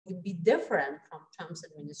would be different from Trump's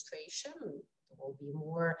administration. There will be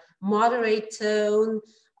more moderate tone,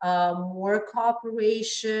 more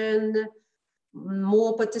cooperation,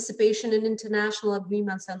 more participation in international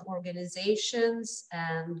agreements and organizations.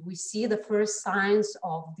 And we see the first signs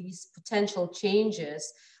of these potential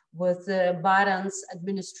changes with Biden's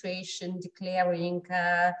administration declaring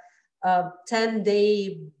a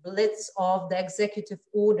 10-day blitz of the executive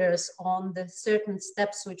orders on the certain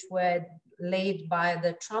steps which were laid by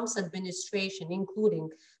the Trump's administration, including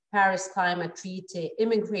Paris Climate Treaty,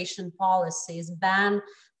 immigration policies, ban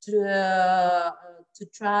to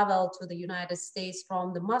travel to the United States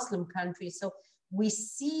from the Muslim countries. So we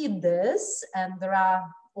see this, and there are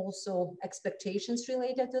also expectations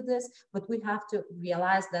related to this, but we have to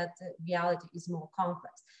realize that reality is more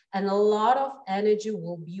complex. And a lot of energy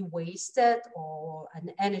will be wasted, or an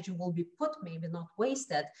energy will be put, maybe not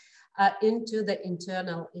wasted, into the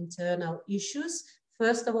internal issues.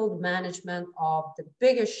 First of all, the management of the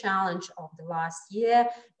biggest challenge of the last year,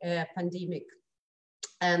 pandemic.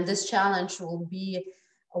 And this challenge will be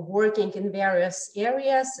working in various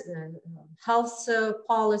areas, health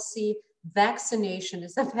policy. Vaccination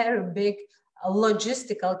is a very big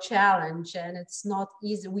logistical challenge, and it's not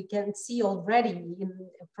easy. We can see already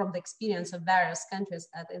from the experience of various countries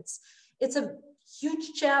that it's a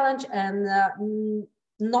huge challenge, and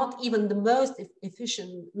not even the most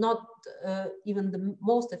efficient, even the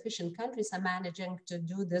most efficient countries are managing to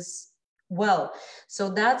do this well. So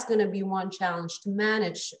that's going to be one challenge, to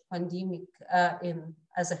manage pandemic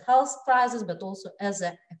as a health crisis, but also as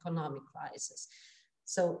an economic crisis.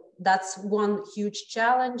 So that's one huge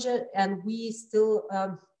challenge, and we still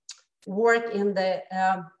work in the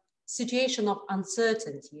situation of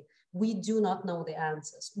uncertainty. We do not know the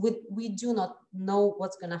answers. We do not know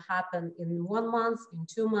what's going to happen in 1 month, in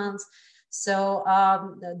 2 months. So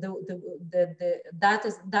that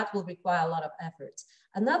will require a lot of efforts.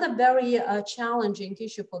 Another very challenging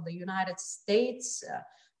issue for the United States,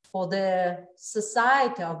 for the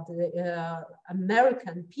society of the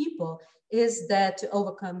American people, is that to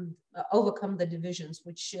overcome the divisions,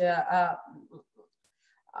 which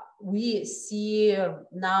we see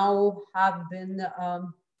now have been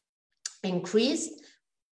increased,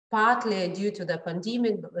 partly due to the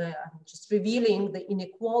pandemic, just revealing the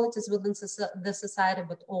inequalities within the society,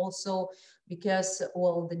 but also because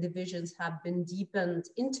all the divisions have been deepened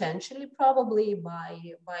intentionally, probably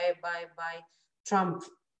by Trump.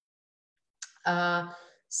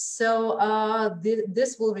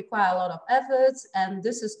 This will require a lot of efforts, and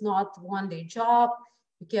this is not one-day job,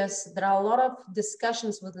 because there are a lot of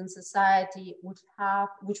discussions within society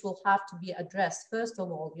which will have to be addressed. First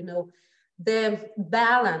of all, you know, the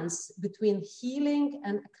balance between healing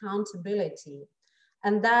and accountability.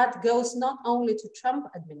 And that goes not only to Trump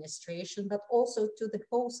administration, but also to the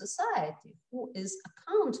whole society, who is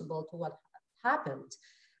accountable to what happened.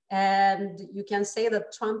 And you can say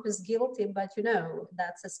that Trump is guilty, but you know,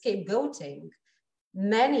 that's a scapegoating.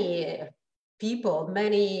 Many people,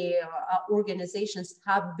 many organizations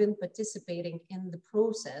have been participating in the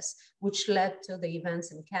process, which led to the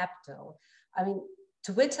events in Capitol. I mean,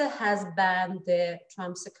 Twitter has banned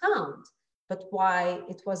Trump's account, but why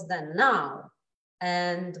it was done now,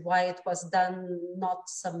 and why it was done not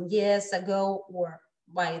some years ago, or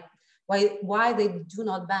why they do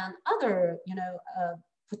not ban other, you know,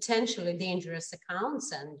 potentially dangerous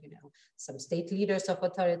accounts, and you know, some state leaders of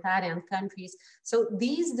authoritarian countries. So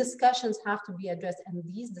these discussions have to be addressed, and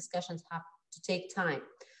these discussions have to take time.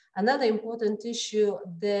 Another important issue,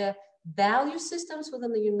 the value systems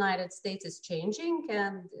within the United States is changing,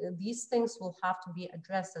 and these things will have to be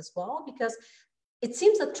addressed as well, because it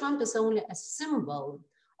seems that Trump is only a symbol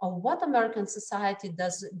of what American society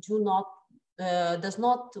does not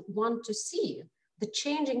want to see: the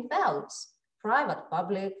changing values, private,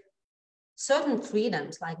 public, certain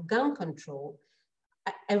freedoms like gun control.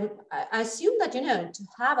 I assume that, you know, to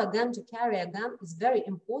have a gun, to carry a gun is very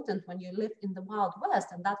important when you live in the Wild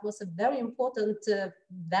West. And that was a very important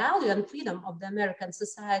value and freedom of the American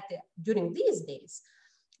society during these days.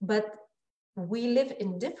 But we live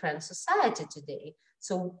in different society today.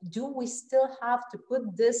 So do we still have to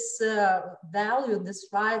put this value, this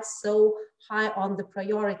right so high on the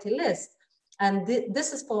priority list? And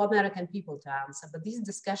this is for American people to answer, but these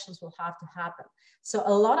discussions will have to happen. So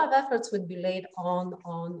a lot of efforts would be laid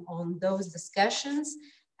on those discussions.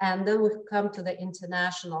 And then we come to the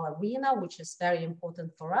international arena, which is very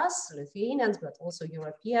important for us, Lithuanians, but also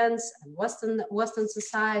Europeans and Western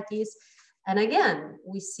societies. And again,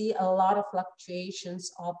 we see a lot of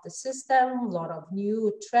fluctuations of the system, a lot of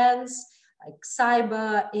new trends, like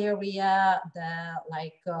cyber area,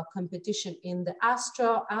 the competition in the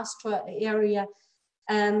Astra area,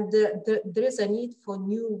 and there is a need for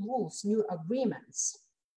new rules, new agreements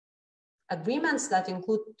that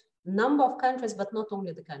include number of countries, but not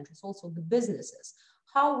only the countries, also the businesses.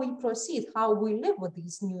 How we proceed, how we live with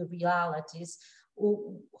these new realities,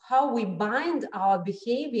 how we bind our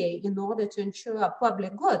behavior in order to ensure a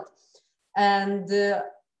public good. And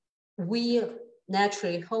we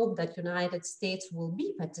naturally hope that United States will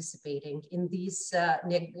be participating in these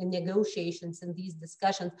negotiations, in these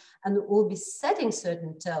discussions, and will be setting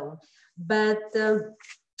certain tone. But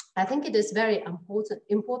I think it is very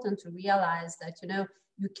important to realize that, you know,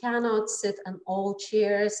 you cannot sit on all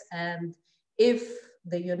chairs, and if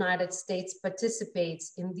the United States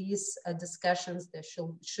participates in these discussions, there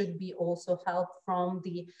should be also help from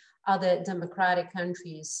the other democratic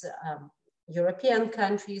countries, European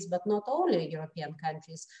countries, but not only European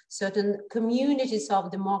countries, certain communities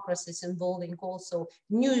of democracies involving also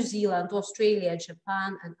New Zealand, Australia,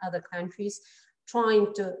 Japan, and other countries,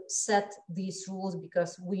 trying to set these rules,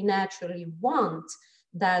 because we naturally want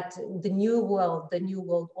that the new world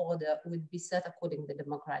order would be set according to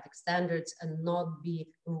democratic standards and not be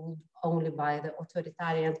ruled only by the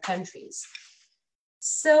authoritarian countries.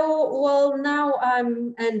 So, well, now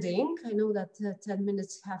I'm ending. I know that 10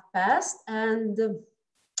 minutes have passed, and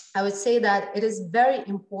I would say that it is very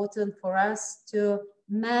important for us to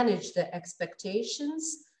manage the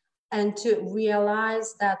expectations and to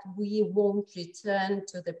realize that we won't return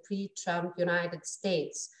to the pre-Trump United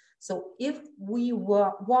States. So if we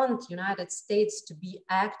want United States to be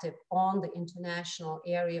active on the international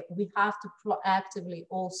area, we have to proactively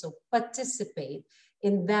also participate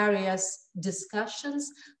in various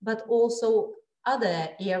discussions, but also other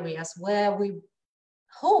areas where we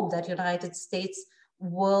hope that United States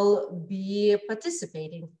will be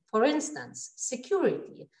participating. For instance,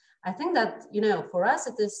 security. I think that, you know, for us,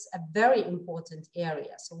 it is a very important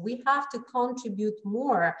area. So we have to contribute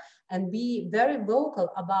more and be very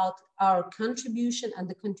vocal about our contribution and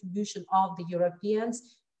the contribution of the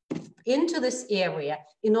Europeans into this area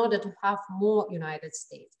in order to have more United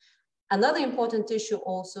States. Another important issue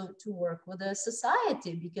also to work with the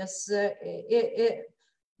society, because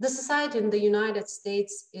the society in the United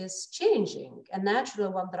States is changing, and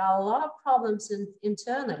naturally, when there are a lot of problems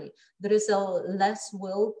internally, there is a less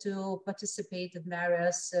will to participate in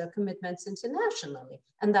various commitments internationally,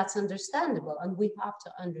 and that's understandable, and we have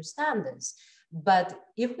to understand this. But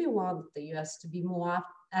if we want the US to be more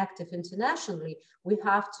active internationally, we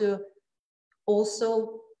have to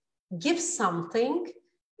also give something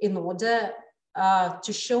in order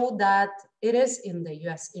to show that it is in the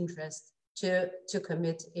US interest to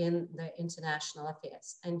commit in the international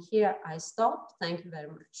affairs. And here I stop. Thank you very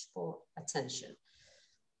much for attention.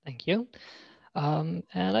 Thank you. And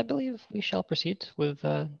I believe we shall proceed with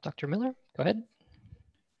Dr. Miller. Go ahead.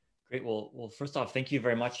 Great. Well, first off, thank you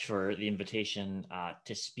very much for the invitation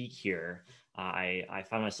to speak here. I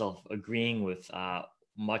found myself agreeing with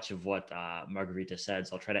much of what Margarita said,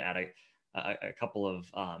 so I'll try to add a couple of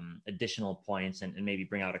additional points and maybe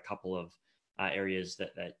bring out a couple of areas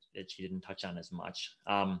that she didn't touch on as much.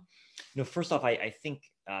 First off, I think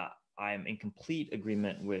I'm in complete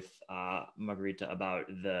agreement with Margarita about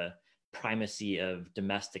the primacy of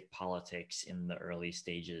domestic politics in the early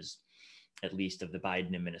stages, at least, of the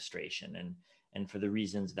Biden administration. And for the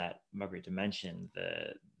reasons that Margarita mentioned,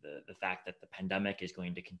 the fact that the pandemic is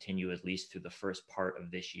going to continue at least through the first part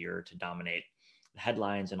of this year to dominate the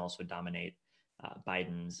headlines and also dominate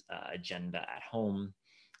Biden's agenda at home.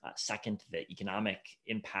 Second, the economic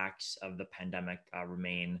impacts of the pandemic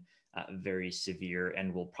remain very severe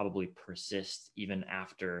and will probably persist even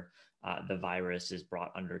after the virus is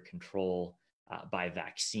brought under control by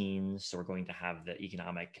vaccines. So we're going to have the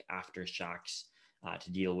economic aftershocks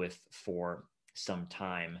to deal with for some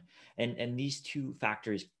time. And these two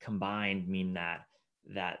factors combined mean that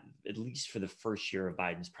at least for the first year of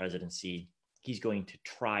Biden's presidency, he's going to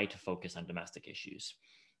try to focus on domestic issues.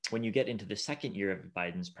 When you get into the second year of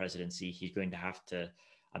Biden's presidency, he's going to have to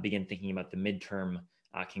begin thinking about the midterm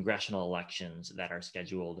congressional elections that are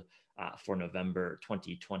scheduled for November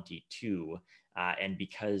 2022. And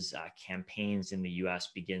because campaigns in the US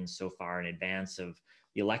begin so far in advance of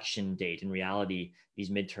the election date, in reality, these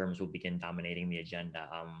midterms will begin dominating the agenda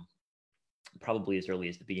probably as early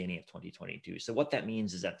as the beginning of 2022. So what that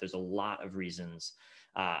means is that there's a lot of reasons,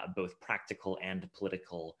 both practical and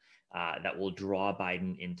political, that will draw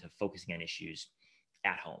Biden into focusing on issues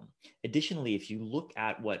at home. Additionally, if you look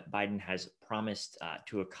at what Biden has promised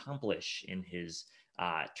to accomplish in his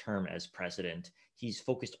term as president, he's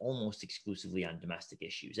focused almost exclusively on domestic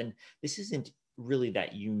issues. And this isn't really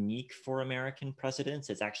that unique for American presidents.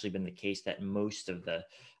 It's actually been the case that most of the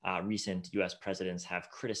recent US presidents have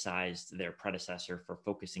criticized their predecessor for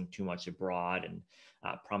focusing too much abroad and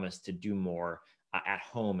promised to do more at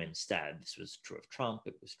home instead. This was true of Trump.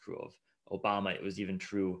 It was true of Obama. It was even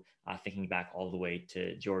true thinking back all the way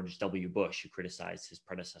to George W. Bush, who criticized his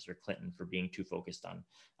predecessor Clinton for being too focused on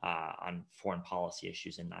foreign policy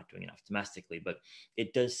issues and not doing enough domestically. But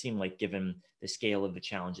it does seem like, given the scale of the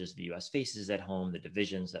challenges the U.S. faces at home, the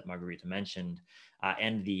divisions that Margarita mentioned,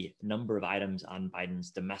 and the number of items on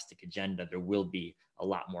Biden's domestic agenda, there will be a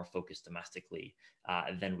lot more focus domestically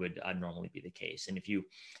than would normally be the case. And if you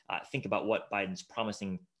think about what Biden's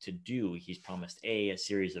promising to do, he's promised a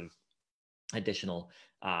series of additional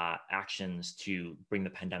actions to bring the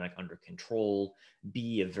pandemic under control,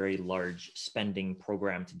 B, a very large spending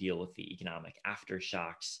program to deal with the economic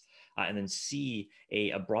aftershocks, and then C,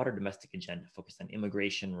 a broader domestic agenda focused on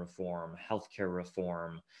immigration reform, healthcare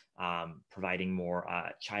reform, providing more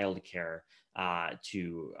childcare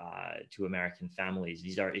to American families.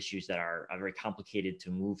 These are issues that are very complicated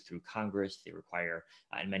to move through Congress. They require,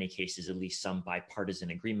 in many cases, at least some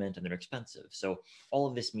bipartisan agreement, and they're expensive. So all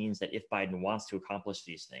of this means that if Biden wants to accomplish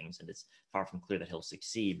these things, and it's far from clear that he'll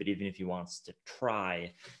succeed, but even if he wants to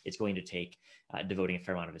try, it's going to take devoting a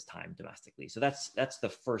fair amount of his time domestically. So that's the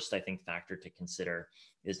first, I think, factor to consider,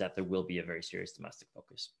 is that there will be a very serious domestic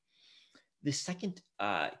focus. The second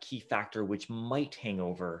key factor, which might hang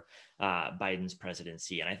over Biden's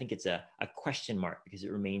presidency, and I think it's a question mark because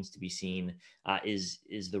it remains to be seen, is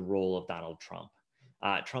the role of Donald Trump.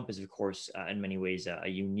 Trump is, of course, in many ways a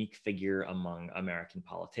unique figure among American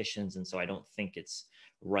politicians. And so I don't think it's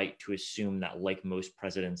right to assume that, like most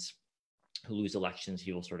presidents who lose elections,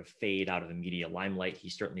 he will sort of fade out of the media limelight. He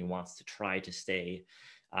certainly wants to try to stay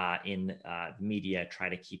in the media, try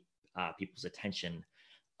to keep people's attention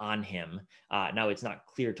on him. Now, it's not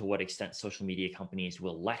clear to what extent social media companies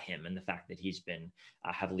will let him, and the fact that he's been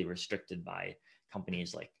heavily restricted by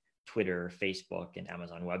companies like Twitter, Facebook, and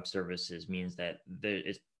Amazon Web Services means that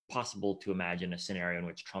it's possible to imagine a scenario in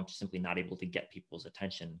which Trump's simply not able to get people's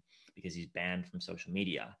attention because he's banned from social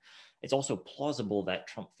media. It's also plausible that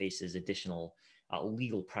Trump faces additional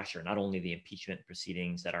legal pressure, not only the impeachment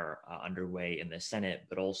proceedings that are underway in the Senate,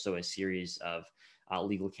 but also a series of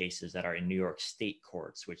legal cases that are in New York state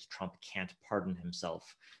courts, which Trump can't pardon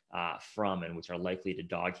himself from, and which are likely to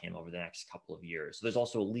dog him over the next couple of years. So there's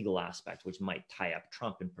also a legal aspect which might tie up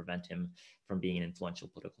Trump and prevent him from being an influential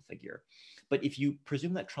political figure. But if you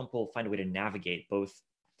presume that Trump will find a way to navigate both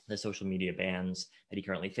the social media bans that he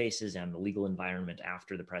currently faces and the legal environment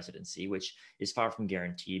after the presidency, which is far from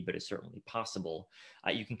guaranteed, but is certainly possible,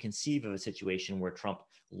 you can conceive of a situation where Trump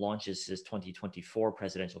launches his 2024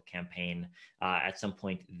 presidential campaign at some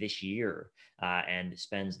point this year and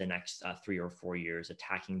spends the next 3 or 4 years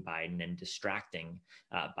attacking Biden and distracting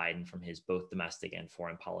Biden from his both domestic and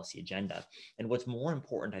foreign policy agenda. And what's more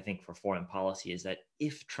important, I think, for foreign policy is that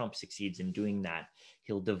if Trump succeeds in doing that,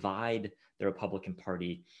 he'll divide the Republican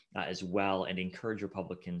Party as well and encourage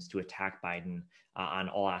Republicans to attack Biden on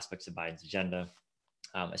all aspects of Biden's agenda,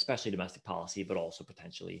 especially domestic policy, but also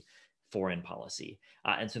potentially foreign policy.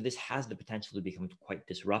 And so this has the potential to become quite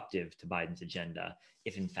disruptive to Biden's agenda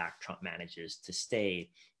if, in fact, Trump manages to stay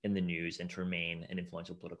in the news and to remain an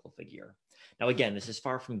influential political figure. Now, again, this is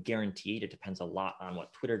far from guaranteed. It depends a lot on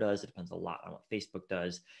what Twitter does. It depends a lot on what Facebook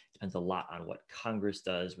does. It depends a lot on what Congress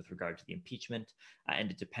does with regard to the impeachment. And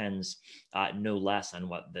it depends no less on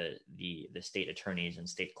what the state attorneys and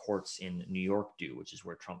state courts in New York do, which is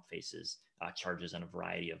where Trump faces charges on a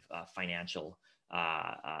variety of financial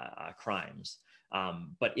crimes.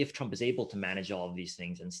 But if Trump is able to manage all of these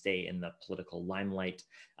things and stay in the political limelight,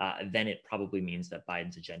 then it probably means that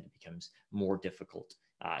Biden's agenda becomes more difficult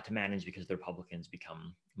to manage because the Republicans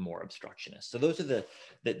become more obstructionist. So those are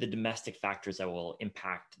the domestic factors that will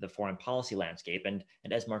impact the foreign policy landscape. And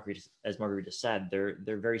as Margarita said,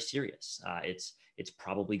 they're very serious. It's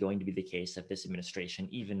probably going to be the case that this administration,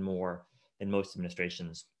 even more than most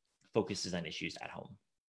administrations, focuses on issues at home.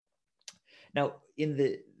 Now, in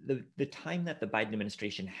the time that the Biden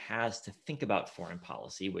administration has to think about foreign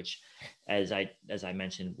policy, which, as I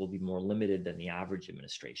mentioned, will be more limited than the average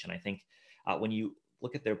administration, I think when you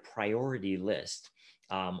look at their priority list,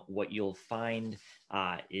 what you'll find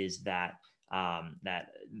is that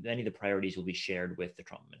many of the priorities will be shared with the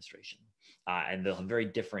Trump administration. And they'll have very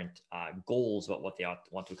different goals about what they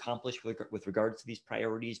want to accomplish with regards to these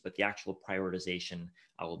priorities, but the actual prioritization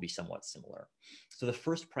will be somewhat similar. So the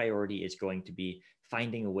first priority is going to be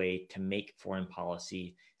finding a way to make foreign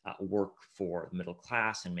policy work for the middle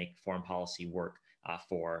class and make foreign policy work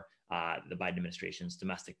for the Biden administration's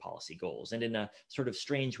domestic policy goals. And in a sort of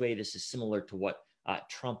strange way, this is similar to what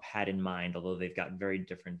Trump had in mind, although they've got very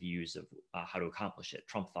different views of how to accomplish it.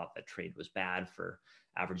 Trump thought that trade was bad for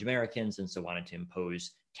average Americans and so wanted to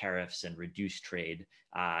impose tariffs and reduce trade,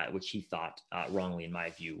 which he thought wrongly, in my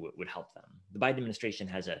view, would help them. The Biden administration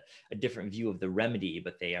has a different view of the remedy,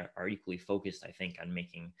 but they are equally focused, I think, on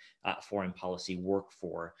making foreign policy work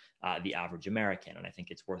for the average American. And I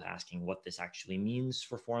think it's worth asking what this actually means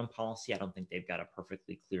for foreign policy. I don't think they've got a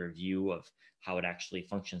perfectly clear view of how it actually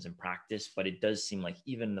functions in practice, but it does seem like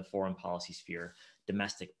even in the foreign policy sphere,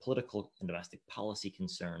 domestic political and domestic policy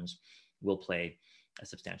concerns will play a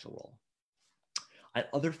substantial role. On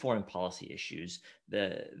other foreign policy issues,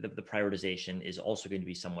 the prioritization is also going to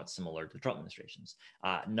be somewhat similar to the Trump administration's.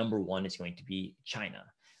 Number one is going to be China,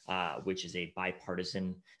 which is a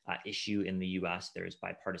bipartisan issue in the US. There is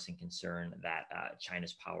bipartisan concern that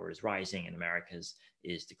China's power is rising and America's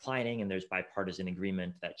is declining. And there's bipartisan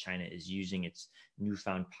agreement that China is using its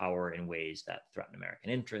newfound power in ways that threaten American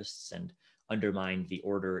interests and undermine the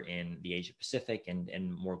order in the Asia Pacific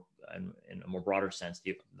and more in a more broader sense,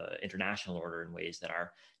 the international order in ways that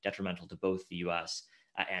are detrimental to both the US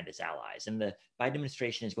and its allies. And the Biden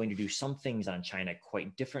administration is going to do some things on China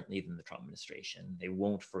quite differently than the Trump administration. They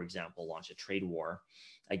won't, for example, launch a trade war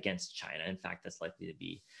against China. In fact, that's likely to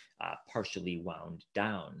be partially wound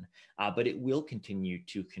down. But it will continue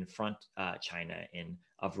to confront China in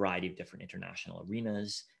a variety of different international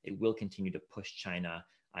arenas. It will continue to push China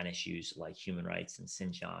on issues like human rights in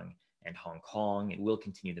Xinjiang and Hong Kong. It will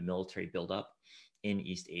continue the military buildup in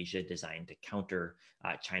East Asia designed to counter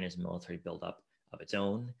China's military buildup of its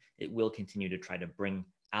own. It will continue to try to bring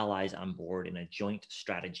allies on board in a joint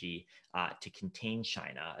strategy to contain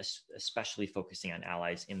China, especially focusing on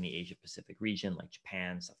allies in the Asia Pacific region like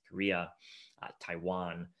Japan, South Korea,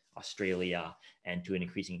 Taiwan, Australia, and to an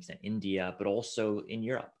increasing extent India, but also in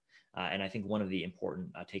Europe. And I think one of the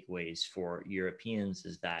important takeaways for Europeans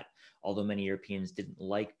is that although many Europeans didn't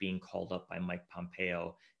like being called up by Mike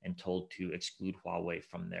Pompeo and told to exclude Huawei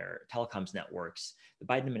from their telecoms networks, the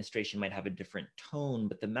Biden administration might have a different tone,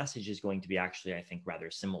 but the message is going to be actually, I think, rather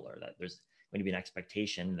similar, that there's going to be an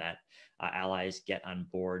expectation that allies get on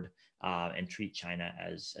board and treat China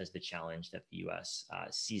as the challenge that the US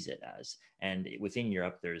sees it as. And within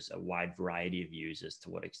Europe, there's a wide variety of views as to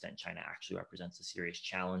what extent China actually represents a serious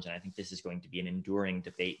challenge. And I think this is going to be an enduring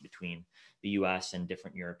debate between the US and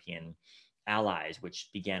different European allies, which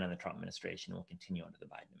began in the Trump administration and will continue under the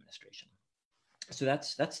Biden administration. So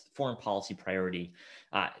that's foreign policy priority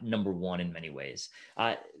number one in many ways.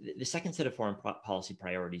 The second set of foreign policy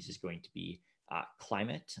priorities is going to be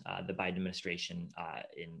climate. The Biden administration,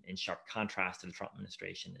 in sharp contrast to the Trump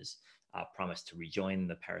administration, is promised to rejoin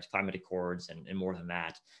the Paris Climate Accords and more than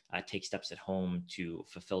that, take steps at home to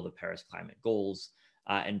fulfill the Paris climate goals.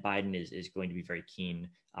 And Biden is going to be very keen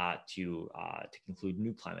to conclude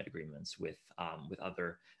new climate agreements with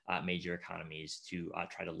other major economies to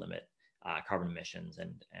try to limit carbon emissions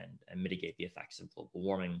and mitigate the effects of global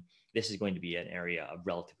warming. This is going to be an area of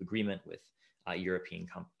relative agreement with European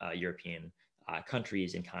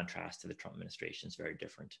countries, in contrast to the Trump administration's very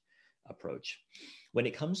different approach. When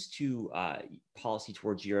it comes to policy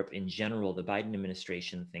towards Europe in general, the Biden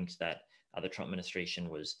administration thinks that the Trump administration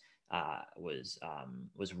was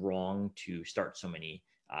wrong to start so many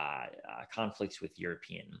conflicts with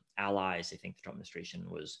European allies. They think the Trump administration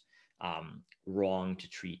was wrong to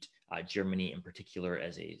treat Germany in particular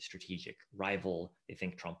as a strategic rival. They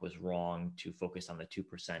think Trump was wrong to focus on the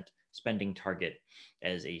 2% spending target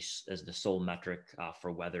as the sole metric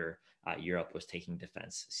for whether Europe was taking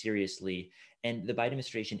defense seriously. And the Biden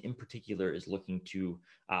administration in particular is looking to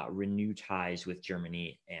renew ties with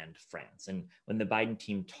Germany and France. And when the Biden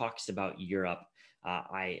team talks about Europe,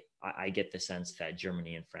 I get the sense that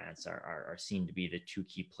Germany and France are seen to be the two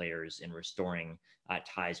key players in restoring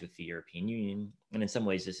ties with the European Union. And in some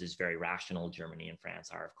ways, this is very rational. Germany and France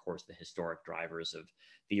are, of course, the historic drivers of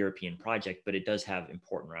the European project, but it does have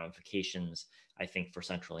important ramifications, I think, for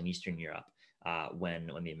Central and Eastern Europe when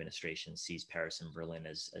the administration sees Paris and Berlin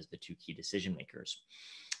as the two key decision makers.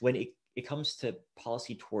 When it comes to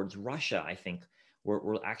policy towards Russia, I think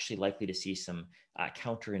we're actually likely to see some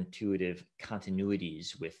counterintuitive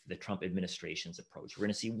continuities with the Trump administration's approach. We're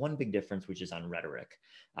going to see one big difference, which is on rhetoric.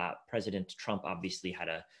 President Trump obviously had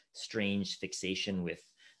a strange fixation with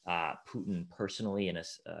Putin personally and a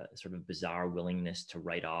sort of bizarre willingness to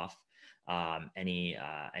write off any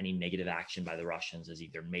negative action by the Russians is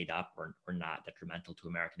either made up or not detrimental to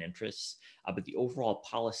American interests. But the overall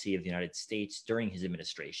policy of the United States during his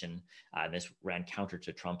administration, and this ran counter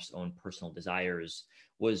to Trump's own personal desires,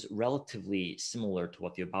 was relatively similar to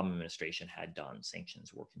what the Obama administration had done.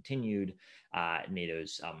 Sanctions were continued.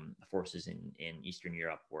 NATO's forces in Eastern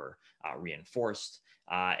Europe were reinforced.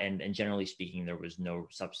 And generally speaking, there was no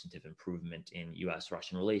substantive improvement in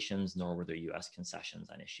U.S.-Russian relations, nor were there U.S. concessions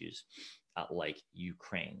on issues like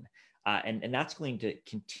Ukraine. And that's going to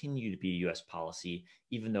continue to be a U.S. policy,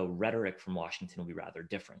 even though rhetoric from Washington will be rather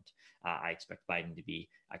different. I expect Biden to be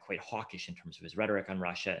quite hawkish in terms of his rhetoric on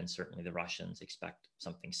Russia, and certainly the Russians expect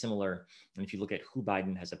something similar. And if you look at who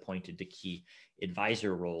Biden has appointed to key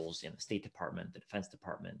advisor roles in the State Department, the Defense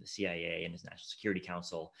Department, the CIA, and his National Security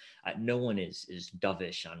Council, no one is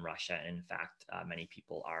dovish on Russia. And in fact, many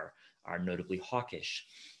people are notably hawkish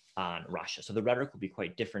on Russia. So the rhetoric will be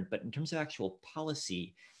quite different. But in terms of actual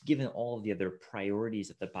policy, given all of the other priorities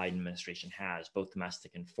that the Biden administration has, both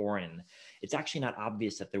domestic and foreign, it's actually not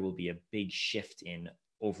obvious that there will be a big shift in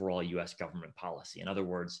overall US government policy. In other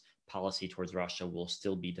words, policy towards Russia will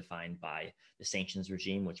still be defined by the sanctions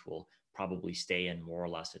regime, which will probably stay in more or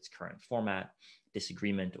less its current format,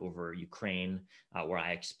 disagreement over Ukraine, where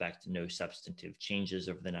I expect no substantive changes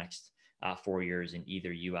over the next 4 years in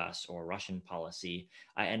either US or Russian policy,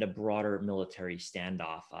 and a broader military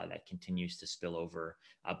standoff that continues to spill over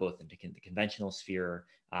both into the conventional sphere,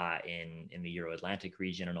 in the Euro-Atlantic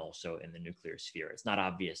region, and also in the nuclear sphere. It's not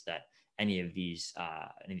obvious that any of these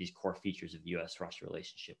core features of the US-Russia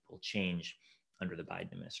relationship will change under the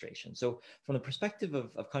Biden administration. So from the perspective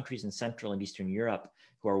of countries in Central and Eastern Europe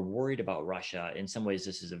who are worried about Russia, in some ways,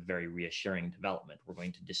 this is a very reassuring development. We're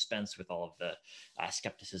going to dispense with all of the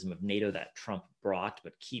skepticism of NATO that Trump brought,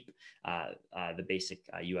 but keep the basic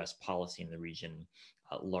US policy in the region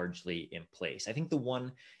largely in place. I think the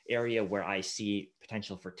one area where I see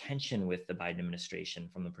potential for tension with the Biden administration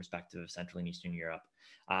from the perspective of Central and Eastern Europe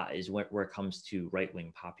is where it comes to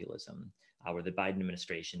right-wing populism, where the Biden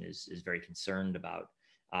administration is very concerned about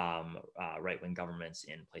right-wing governments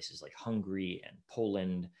in places like Hungary and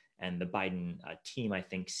Poland. And the Biden team, I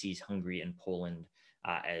think, sees Hungary and Poland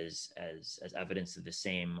as evidence of the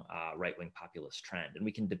same right-wing populist trend. And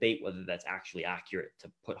we can debate whether that's actually accurate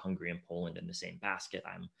to put Hungary and Poland in the same basket.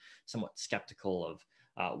 I'm somewhat skeptical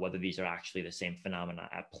of whether these are actually the same phenomena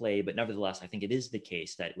at play. But nevertheless, I think it is the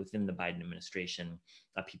case that within the Biden administration,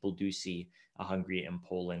 people do see Hungary and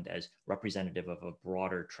Poland as representative of a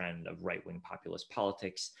broader trend of right-wing populist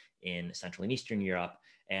politics in Central and Eastern Europe,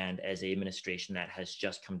 and as an administration that has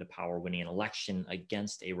just come to power winning an election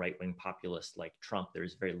against a right-wing populist like Trump,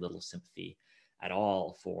 there's very little sympathy at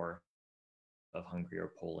all for of Hungary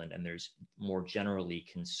or Poland, and there's more generally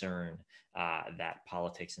concern that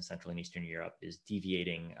politics in Central and Eastern Europe is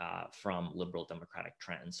deviating from liberal democratic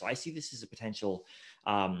trends. So I see this as a potential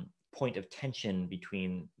point of tension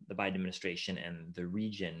between the Biden administration and the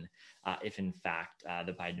region, if in fact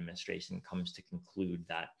the Biden administration comes to conclude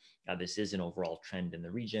that this is an overall trend in the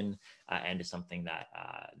region and is something that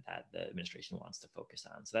the administration wants to focus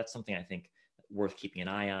on. So that's something I think worth keeping an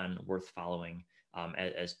eye on, worth following,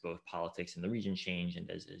 as both politics in the region change and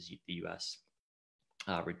as the U.S.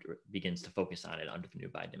 Begins to focus on it under the new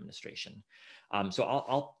Biden administration. So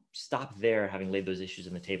I'll stop there, having laid those issues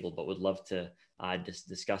on the table, but would love to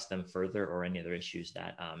discuss them further, or any other issues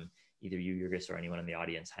that either you, Jurgis, or anyone in the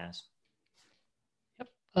audience has.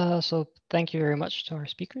 Yep. So thank you very much to our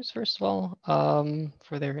speakers, first of all,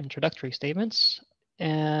 for their introductory statements.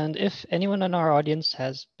 And if anyone in our audience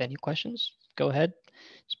has any questions, go ahead,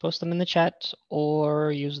 just post them in the chat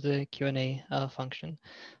or use the Q&A function.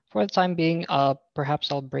 For the time being,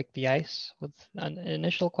 perhaps I'll break the ice with an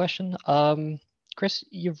initial question. Chris,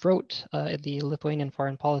 you wrote in the Lithuanian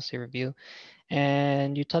Foreign Policy Review,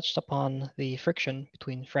 and you touched upon the friction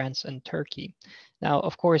between France and Turkey. Now,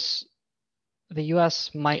 of course, the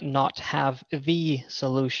US might not have the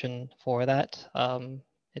solution for that.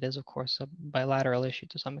 It is, of course, a bilateral issue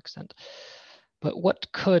to some extent. But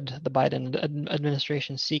what could the Biden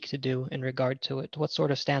administration seek to do in regard to it? What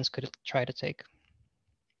sort of stance could it try to take?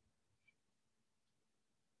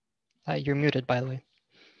 You're muted, by the way.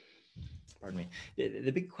 Pardon me.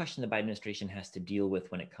 The big question the Biden administration has to deal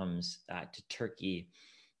with when it comes to Turkey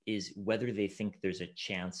is whether they think there's a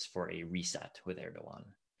chance for a reset with Erdogan.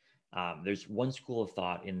 There's one school of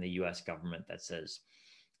thought in the US government that says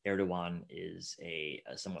Erdogan is a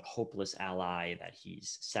somewhat hopeless ally, that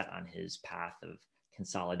he's set on his path of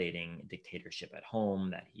consolidating dictatorship at home,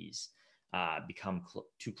 that he's become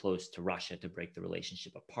too close to Russia to break the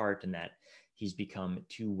relationship apart, and that he's become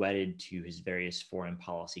too wedded to his various foreign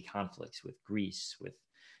policy conflicts with Greece, with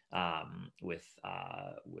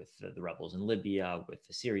the rebels in Libya, with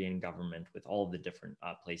the Syrian government, with all of the different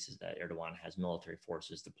places that Erdogan has military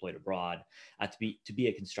forces deployed abroad, to be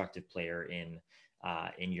a constructive player in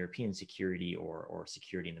European security or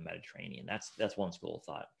security in the Mediterranean. That's one school of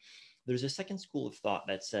thought. There's a second school of thought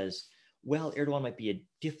that says, well, Erdogan might be a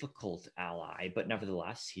difficult ally, but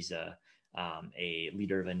nevertheless, he's a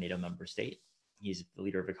leader of a NATO member state. He's the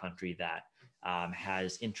leader of a country that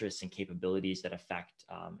has interests and capabilities that affect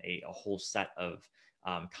a whole set of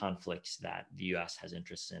conflicts that the US has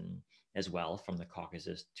interests in as well, from the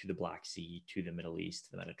Caucasus to the Black Sea, to the Middle East,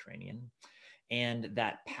 to the Mediterranean. And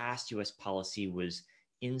that past US policy was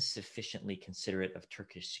insufficiently considerate of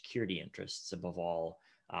Turkish security interests, above all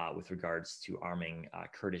with regards to arming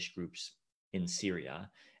Kurdish groups in Syria.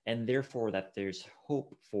 And therefore that there's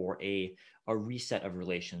hope for a reset of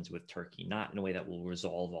relations with Turkey, not in a way that will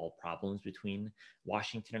resolve all problems between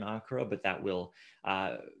Washington and Ankara, but that will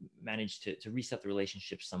manage to reset the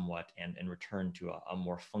relationship somewhat and return to a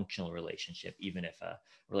more functional relationship, even if a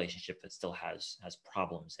relationship that still has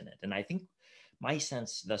problems in it. And I think my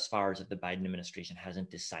sense thus far is that the Biden administration hasn't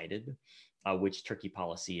decided which Turkey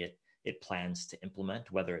policy it plans to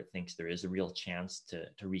implement, whether it thinks there is a real chance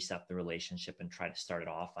to reset the relationship and try to start it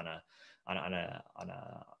off on a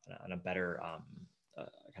better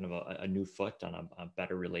kind of a new foot, on a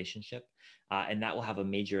better relationship, and that will have a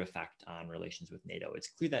major effect on relations with NATO. It's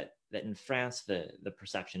clear that in France the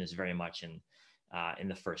perception is very much in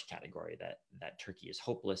the first category, that Turkey is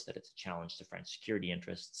hopeless, that it's a challenge to French security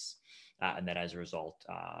interests, and that as a result,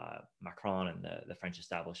 Macron and the French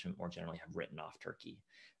establishment more generally have written off Turkey.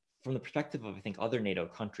 From the perspective of, I think, other NATO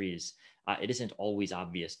countries, it isn't always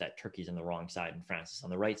obvious that Turkey's on the wrong side and France is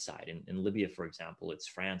on the right side. In Libya, for example, it's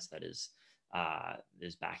France that is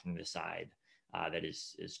backing the side that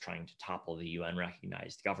is trying to topple the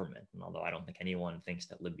UN-recognized government. And although I don't think anyone thinks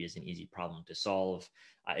that Libya is an easy problem to solve,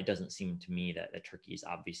 it doesn't seem to me that Turkey is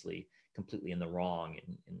obviously completely in the wrong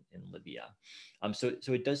in Libya.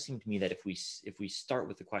 So it does seem to me that if we start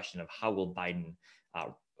with the question of how will Biden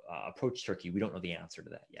approach Turkey, we don't know the answer to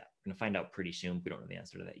that yet. We're going to find out pretty soon. We don't know the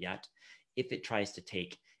answer to that yet. If it tries to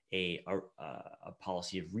take a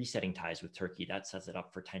policy of resetting ties with Turkey, that sets it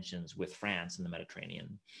up for tensions with France in the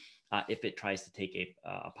Mediterranean. If it tries to take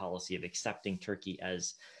a policy of accepting Turkey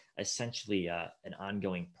as essentially an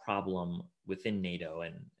ongoing problem within NATO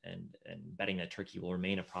and betting that Turkey will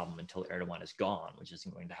remain a problem until Erdogan is gone, which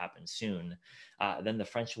isn't going to happen soon, then the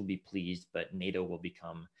French will be pleased, but NATO will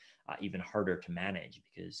become even harder to manage,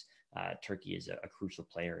 because Turkey is a crucial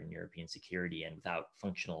player in European security, and without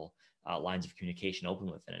functional lines of communication open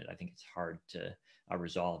within it, I think it's hard to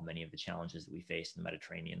resolve many of the challenges that we face in the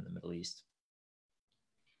Mediterranean and the Middle East.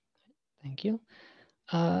 Thank you.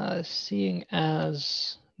 Seeing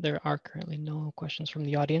as there are currently no questions from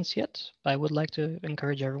the audience yet, I would like to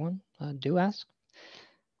encourage everyone, do ask.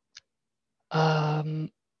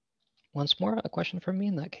 Once more, a question from me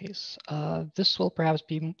in that case. This will perhaps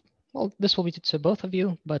be, well, this will be to both of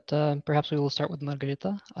you, but perhaps we will start with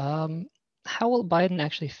Margarita. How will Biden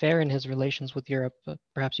actually fare in his relations with Europe?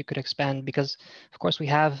 Perhaps you could expand, because of course we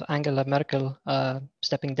have Angela Merkel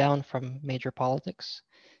stepping down from major politics,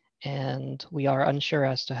 and we are unsure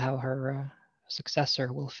as to how her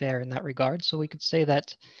successor will fare in that regard. So we could say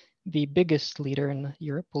that the biggest leader in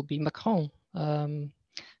Europe will be Macron,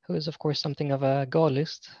 who is of course something of a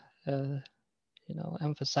Gaullist,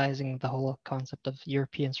 emphasizing the whole concept of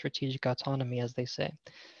European strategic autonomy, as they say.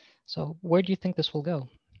 So where do you think this will go?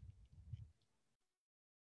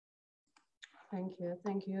 Thank you,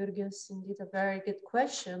 Jurgis. Indeed, a very good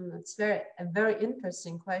question. It's a very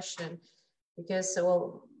interesting question, because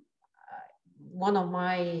one of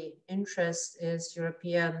my interests is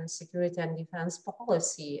European security and defense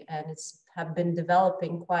policy, and it's have been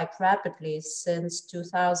developing quite rapidly since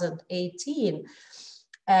 2018.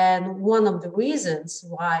 And one of the reasons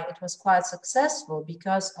why it was quite successful,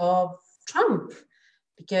 because of Trump,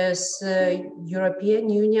 because European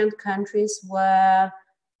Union countries were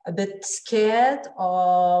a bit scared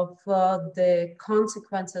of the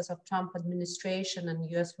consequences of Trump administration and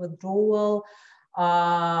US withdrawal,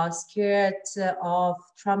 scared of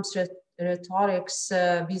Trump's rhetorics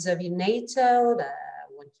vis-a-vis NATO,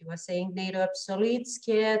 when he was saying NATO obsolete,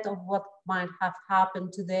 scared of what might have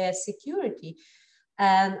happened to their security.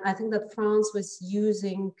 And I think that France was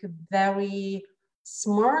using very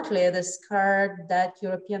smartly this card that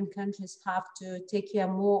European countries have to take care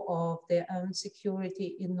more of their own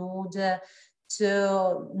security in order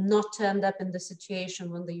to not end up in the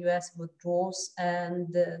situation when the US withdraws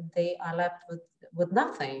and they are left with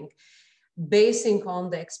nothing, basing on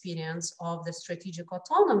the experience of the strategic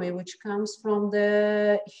autonomy, which comes from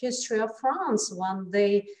the history of France when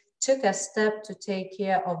they took a step to take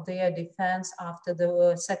care of their defense after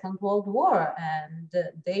the Second World War. And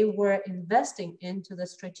they were investing into the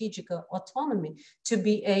strategic autonomy to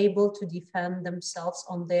be able to defend themselves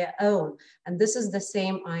on their own. And this is the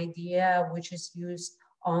same idea which is used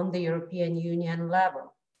on the European Union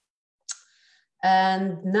level.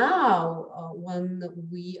 And now, when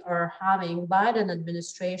we are having Biden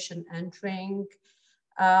administration entering,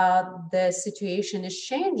 the situation is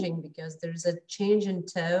changing because there's a change in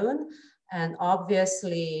tone. And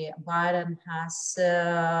obviously, Biden has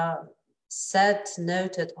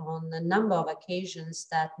noted on a number of occasions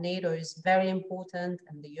that NATO is very important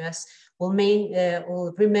and the US will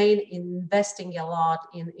remain investing a lot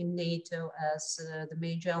in NATO as the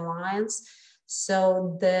major alliance.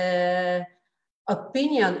 So the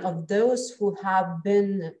opinion of those who have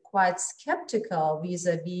been quite skeptical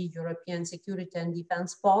vis-a-vis European security and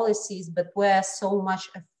defense policies, but were so much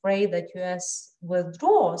afraid that US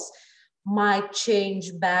withdraws, might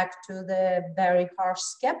change back to the very harsh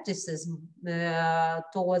skepticism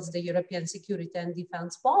towards the European security and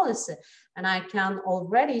defense policy. And I can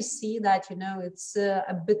already see that, you know, it's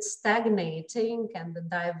a bit stagnating and the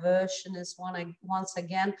diversion is once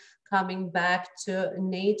again coming back to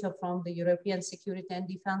NATO from the European security and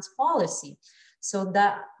defense policy. So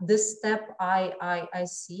that this step I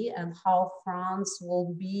see, and how France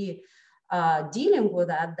will be dealing with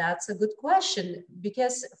that, that's a good question,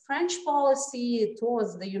 because French policy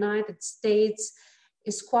towards the United States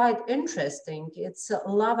is quite interesting. It's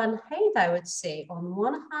love and hate, I would say. On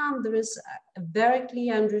one hand, there is a very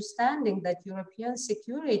clear understanding that European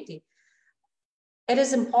security, it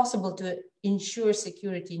is impossible to ensure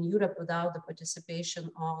security in Europe without the participation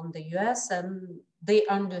on the US, and they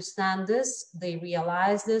understand this, they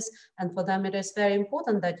realize this, and for them it is very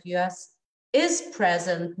important that US is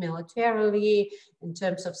present militarily in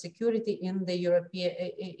terms of security in the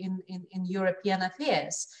European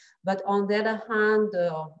affairs. But on the other hand,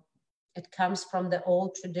 it comes from the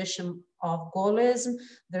old tradition of Gaullism.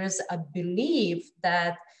 There is a belief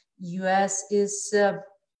that US is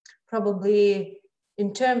probably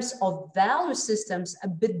in terms of value systems a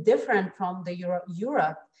bit different from the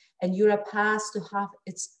Europe, and Europe has to have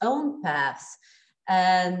its own path.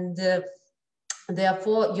 And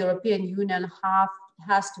therefore, European Union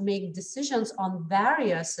has to make decisions on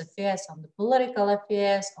various affairs, on the political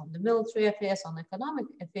affairs, on the military affairs, on economic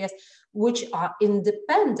affairs, which are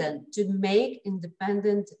independent, to make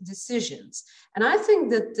independent decisions. And I think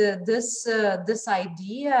that this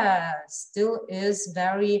idea still is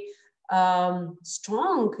very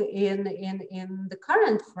strong in the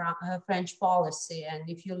current French policy. And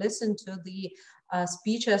if you listen to the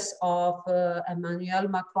speeches of Emmanuel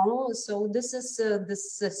Macron, so this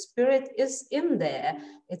spirit is in there.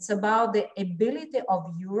 It's about the ability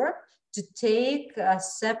of Europe to take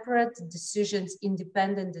separate decisions,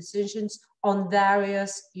 independent decisions on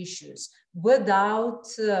various issues without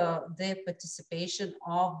the participation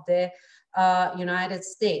of the United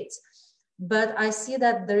States. But I see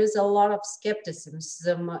that there is a lot of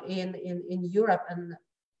skepticism in Europe, and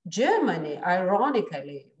Germany,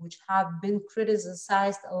 ironically, which have been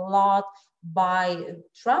criticized a lot by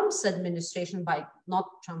Trump's administration, by not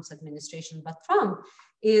Trump's administration, but Trump,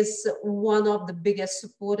 is one of the biggest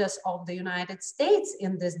supporters of the United States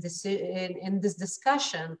in this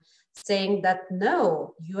discussion, saying that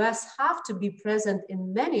no, US have to be present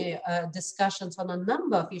in many discussions on a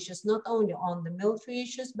number of issues, not only on the military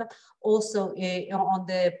issues, but also on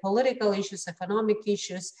the political issues, economic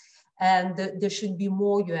issues, and there should be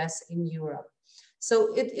more US in Europe.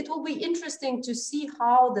 So it will be interesting to see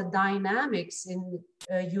how the dynamics in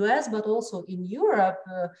US, but also in Europe,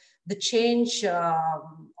 the change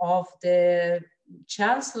of the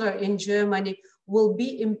chancellor in Germany will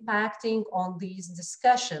be impacting on these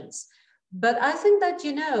discussions. But I think that,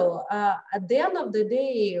 you know, at the end of the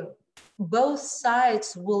day, both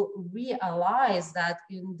sides will realize that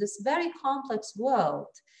in this very complex world,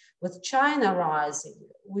 with China rising,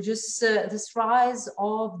 which is this rise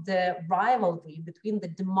of the rivalry between the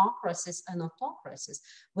democracies and autocracies,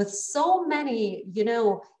 with so many, you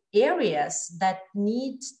know, areas that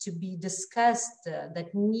need to be discussed,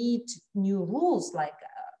 that need new rules, like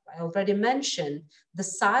I already mentioned, the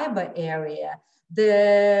cyber area,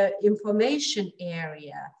 the information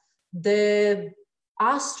area, the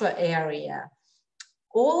Astra area.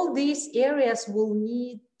 All these areas will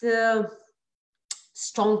need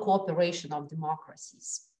strong cooperation of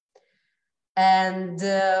democracies. And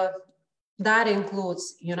that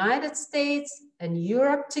includes United States and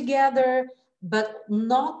Europe together, but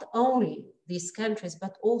not only these countries,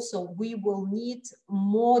 but also we will need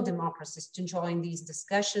more democracies to join these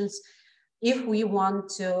discussions if we want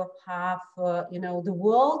to have, the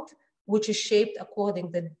world which is shaped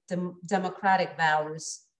according to the democratic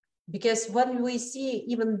values. Because when we see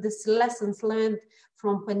even these lessons learned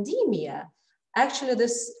from pandemia, actually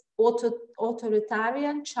this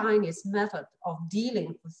authoritarian Chinese method of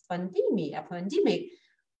dealing with pandemic,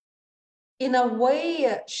 in a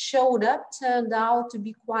way turned out to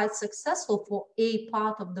be quite successful for a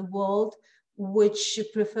part of the world which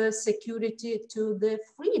prefers security to the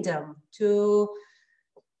freedom.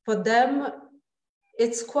 For them,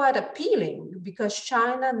 it's quite appealing because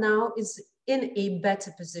China now is in a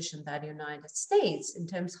better position than the United States in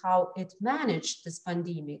terms of how it managed this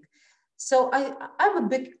pandemic. So I'm a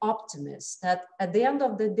big optimist that at the end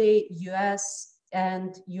of the day, US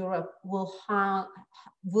and Europe will find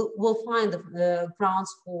the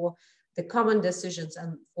grounds for the common decisions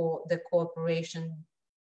and for the cooperation,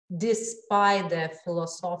 despite their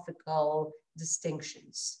philosophical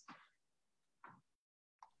distinctions.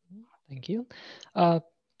 Thank you.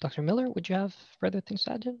 Dr. Miller, would you have further things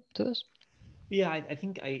to add to this? Yeah, I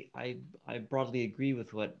think I broadly agree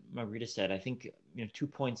with what Margarita said. I think 2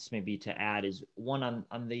 points maybe to add is one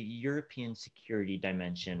on the European security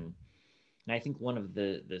dimension. And I think one of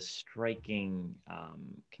the striking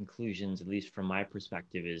conclusions, at least from my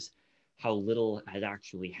perspective, is how little has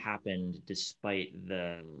actually happened despite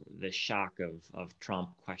the shock of Trump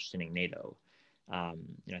questioning NATO. I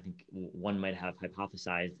think one might have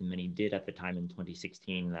hypothesized, and many did at the time in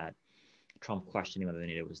 2016, that Trump questioning whether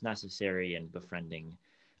NATO was necessary and befriending,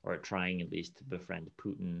 or trying at least to befriend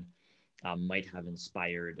Putin, might have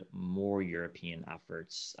inspired more European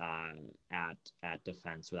efforts at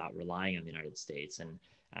defense without relying on the United States. And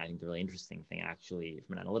I think the really interesting thing, actually,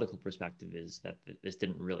 from an analytical perspective, is that this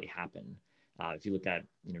didn't really happen. If you look at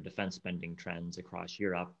defense spending trends across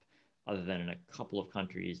Europe, other than in a couple of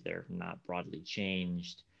countries, they're not broadly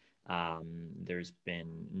changed. There's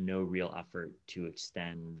been no real effort to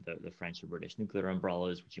extend the French or British nuclear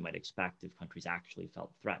umbrellas, which you might expect if countries actually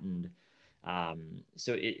felt threatened.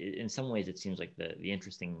 So in some ways, it seems like the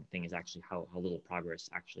interesting thing is actually how little progress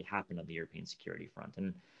actually happened on the European security front.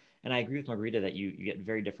 And I agree with Margarita that you get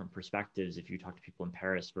very different perspectives if you talk to people in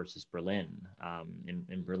Paris versus Berlin.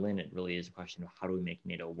 In Berlin, it really is a question of how do we make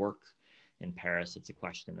NATO work. In Paris, it's a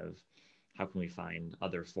question of how can we find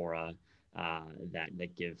other fora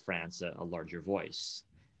that give France a larger voice.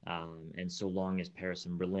 And so long as Paris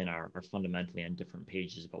and Berlin are fundamentally on different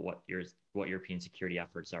pages about what European security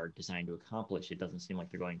efforts are designed to accomplish, it doesn't seem like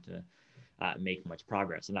they're going to make much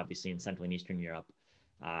progress. And obviously in Central and Eastern Europe,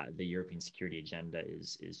 the European security agenda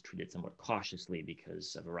is treated somewhat cautiously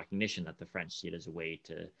because of a recognition that the French see it as a way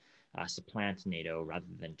to supplant NATO rather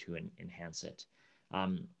than to enhance it.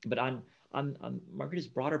 But on Margarita's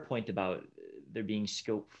broader point about there being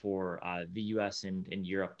scope for the US and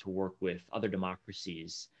Europe to work with other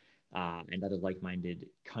democracies and other like-minded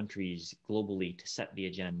countries globally to set the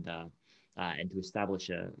agenda and to establish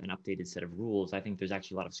an updated set of rules, I think there's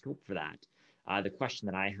actually a lot of scope for that. The question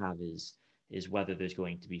that I have is whether there's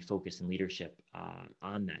going to be focus and leadership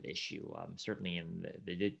on that issue, certainly in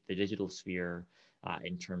the digital sphere,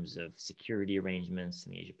 in terms of security arrangements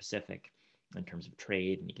in the Asia Pacific, in terms of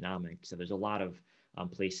trade and economics. So there's a lot of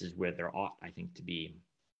places where there ought, I think, to be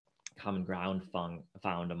common ground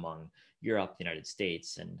found among Europe, the United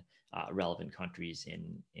States, and relevant countries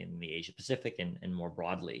in the Asia Pacific and more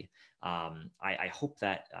broadly. I hope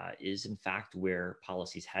that is in fact where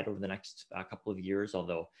policies head over the next couple of years,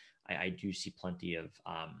 although I do see plenty of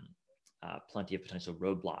potential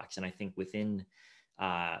roadblocks. And I think within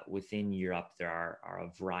Europe, there are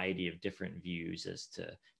a variety of different views as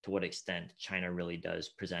to what extent China really does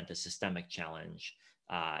present a systemic challenge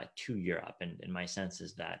to Europe. And my sense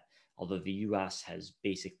is that although the US has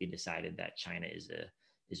basically decided that China is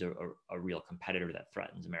a real competitor that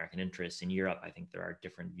threatens American interests, in Europe, I think there are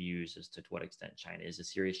different views as to what extent China is a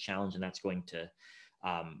serious challenge. And that's going to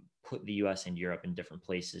put the US and Europe in different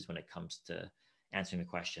places when it comes to answering the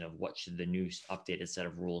question of what should the new updated set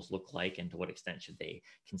of rules look like, and to what extent should they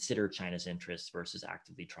consider China's interests versus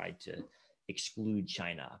actively try to exclude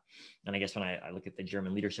China. And I guess when I look at the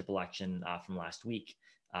German leadership election from last week,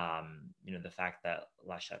 the fact that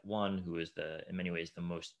Laschet won, who is in many ways the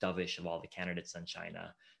most dovish of all the candidates on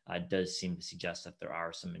China, does seem to suggest that there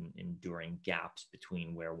are some enduring gaps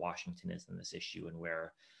between where Washington is in this issue and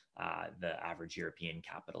where the average European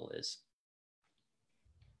capital is.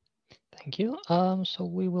 Thank you. So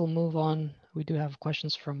we will move on. We do have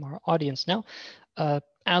questions from our audience now.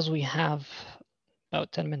 As we have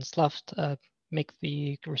about 10 minutes left, make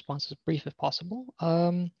the responses brief if possible.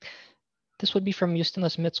 This would be from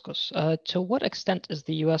Justinas Mitskos. To what extent is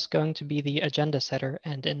the US going to be the agenda setter,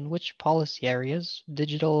 and in which policy areas,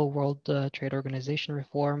 digital, World Trade Organization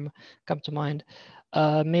reform come to mind,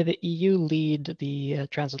 may the EU lead the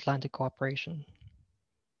transatlantic cooperation?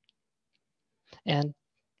 And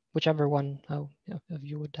whichever one of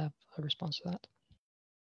you would have a response to that.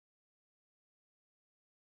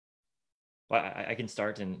 Well, I can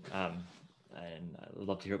start, and I'd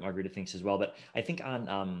love to hear what Margarita thinks as well. But I think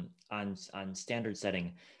on standard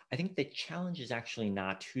setting, I think the challenge is actually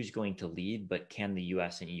not who's going to lead, but can the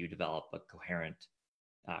US and EU develop a coherent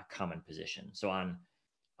common position? So on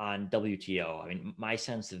WTO, I mean, my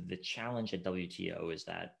sense of the challenge at WTO is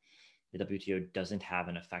that the WTO doesn't have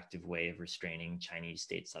an effective way of restraining Chinese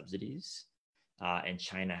state subsidies, and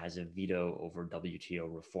China has a veto over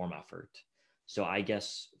WTO reform effort. So I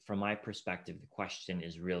guess from my perspective, the question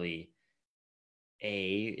is really,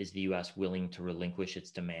 A, is the US willing to relinquish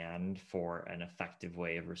its demand for an effective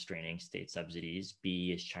way of restraining state subsidies?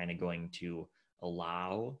 B, is China going to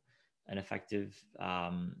allow an effective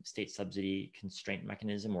state subsidy constraint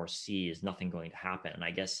mechanism? Or C, is nothing going to happen? And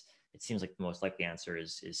I guess it seems like the most likely answer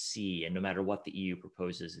is C. And no matter what the EU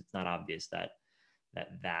proposes, it's not obvious that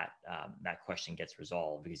question gets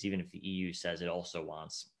resolved, because even if the EU says it also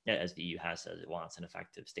wants, as the EU has said, it wants an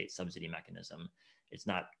effective state subsidy mechanism, it's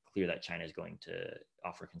not clear that China is going to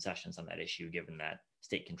offer concessions on that issue, given that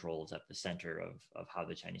state control is at the center of how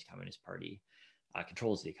the Chinese Communist Party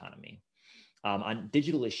controls the economy. On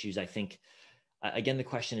digital issues, I think, again, the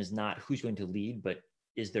question is not who's going to lead, but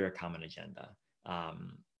is there a common agenda?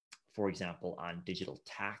 For example, on digital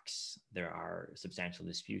tax, there are substantial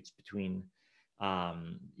disputes between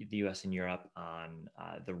the US and Europe on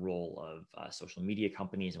the role of social media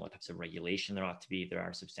companies and what types of regulation there ought to be. There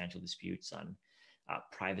are substantial disputes on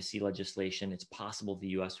privacy legislation. It's possible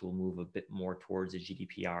the US will move a bit more towards a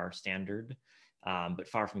GDPR standard, but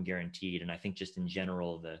far from guaranteed. And I think just in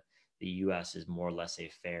general, the US is more or less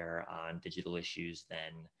laissez-faire on digital issues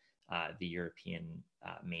than the European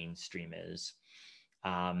mainstream is.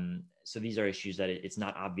 So these are issues that it's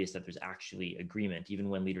not obvious that there's actually agreement, even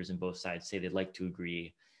when leaders on both sides say they'd like to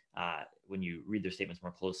agree. When you read their statements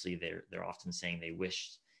more closely, they're often saying they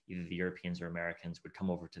wish either the Europeans or Americans would come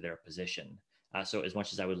over to their position. So as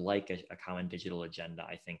much as I would like a common digital agenda,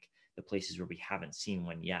 I think the places where we haven't seen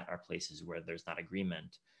one yet are places where there's not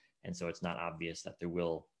agreement. And so it's not obvious that there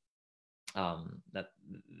will that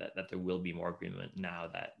there will be more agreement now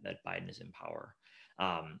that Biden is in power.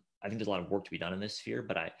 I think there's a lot of work to be done in this sphere,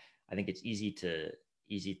 but I think it's easy to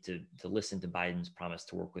listen to Biden's promise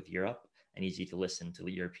to work with Europe, and easy to listen to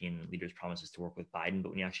the European leaders' promises to work with Biden.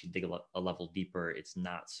 But when you actually dig a level deeper, it's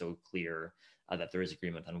not so clear that there is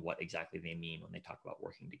agreement on what exactly they mean when they talk about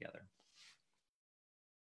working together.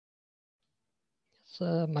 Yes,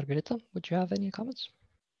 Margarita, would you have any comments?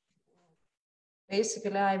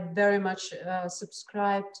 Basically, I very much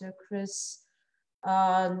subscribe to Chris.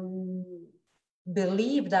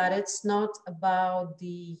 Believe that it's not about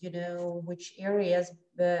the, which areas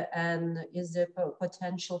and is there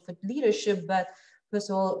potential for leadership, but first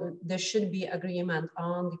of all, there should be agreement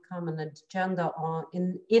on the common agenda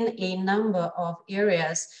in a number of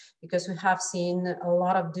areas, because we have seen a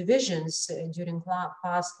lot of divisions during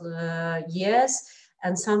past years,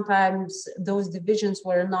 and sometimes those divisions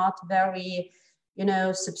were not very,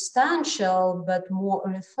 substantial, but more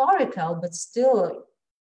rhetorical, but still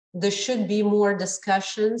there should be more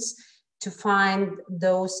discussions to find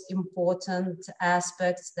those important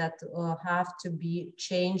aspects that have to be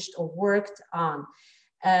changed or worked on.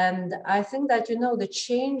 And I think that, the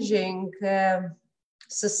changing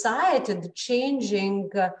society, the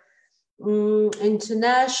changing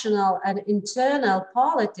international and internal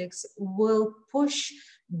politics will push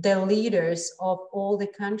the leaders of all the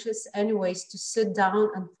countries anyways to sit down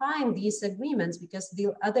and find these agreements. Because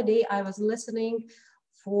the other day I was listening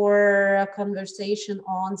for a conversation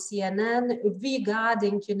on CNN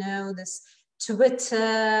regarding, this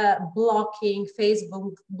Twitter blocking,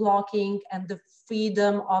 Facebook blocking, and the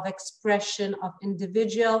freedom of expression of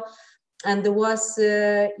individual. And there was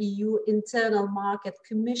a EU Internal Market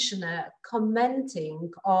Commissioner commenting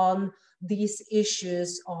on these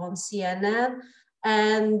issues on CNN.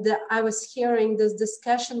 And I was hearing this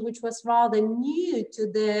discussion, which was rather new to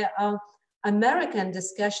the American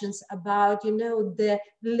discussions about, the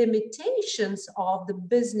limitations of the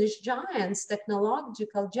business giants,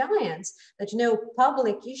 technological giants, that,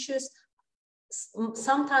 public issues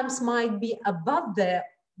sometimes might be above the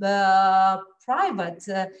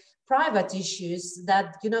private issues,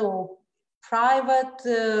 that, you know, private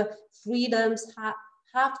freedoms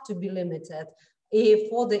have to be limited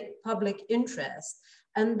for the public interest.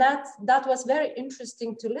 And that was very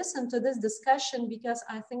interesting to listen to this discussion, because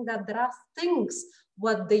I think that there are things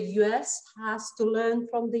what the US has to learn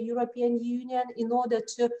from the European Union in order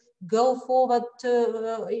to go forward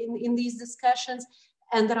in these discussions.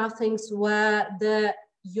 And there are things where the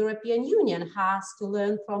European Union has to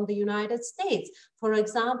learn from the United States. For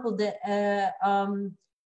example,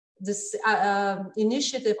 this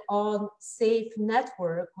initiative on Safe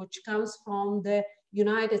Network, which comes from the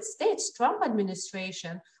United States Trump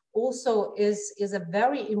administration, also is a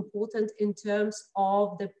very important in terms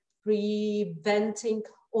of the preventing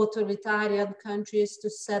authoritarian countries to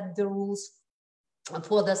set the rules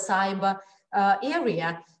for the cyber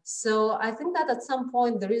area. So I think that at some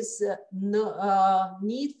point there is no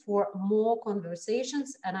need for more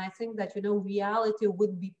conversations, and I think that, you know, reality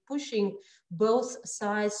would be pushing both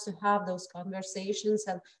sides to have those conversations,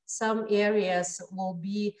 and some areas will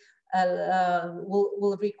be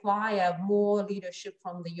will require more leadership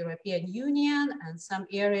from the European Union, and some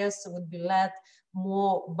areas would be led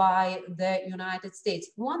more by the United States.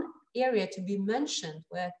 One area to be mentioned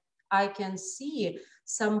where I can see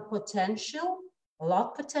some potential, a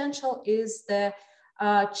lot potential, is the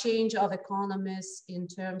change of economies in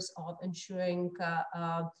terms of ensuring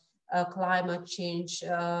climate change,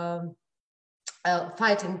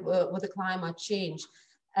 fighting with the climate change.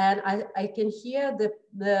 And I can hear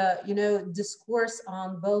the you know, discourse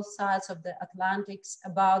on both sides of the Atlantics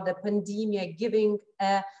about the pandemic giving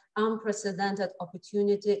an unprecedented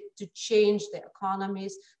opportunity to change the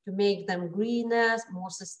economies, to make them greener, more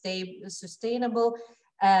sustainable,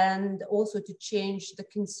 and also to change the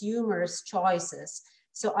consumers' choices.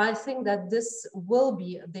 So I think that this will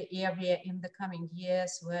be the area in the coming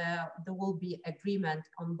years where there will be agreement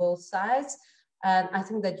on both sides. And I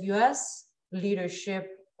think that US leadership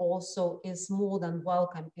also is more than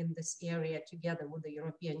welcome in this area together with the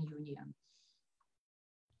European Union.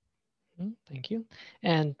 Thank you.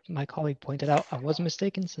 And my colleague pointed out I was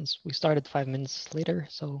mistaken, since we started 5 minutes later,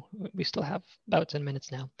 so we still have about 10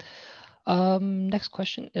 minutes now. Next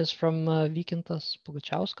question is from Vykintas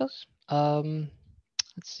Pugačiauskas.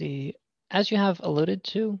 Let's see. As you have alluded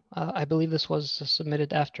to, I believe this was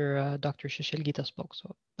submitted after Dr. Šešelgytė spoke,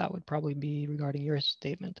 so that would probably be regarding your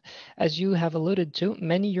statement. As you have alluded to,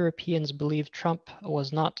 many Europeans believe Trump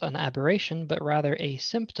was not an aberration, but rather a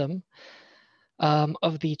symptom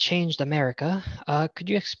of the changed America. Could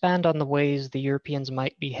you expand on the ways the Europeans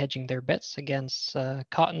might be hedging their bets against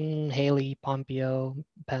Cotton, Haley, Pompeo,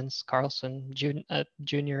 Pence, Carlson,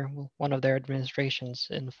 Jr., one of their administrations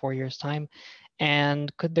in 4 years' time?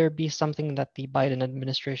 And could there be something that the Biden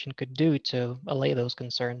administration could do to allay those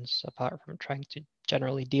concerns, apart from trying to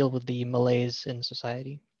generally deal with the malaise in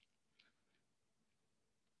society?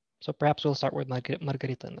 So perhaps we'll start with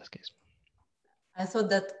Margarita in this case. I thought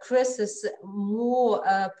that Chris is more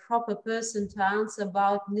a proper person to answer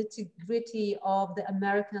about nitty-gritty of the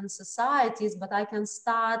American societies, but I can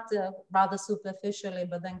start rather superficially,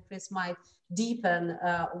 but then Chris might deepen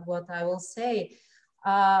what I will say.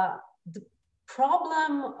 The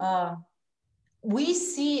problem we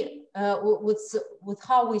see with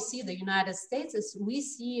how we see the United States is we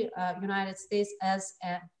see United States as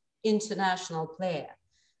an international player,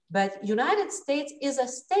 but United States is a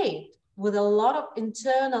state with a lot of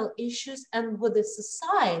internal issues and with a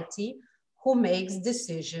society who makes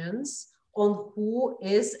decisions on who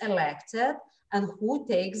is elected and who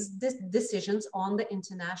takes decisions on the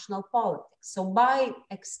international politics. So by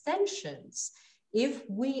extensions, if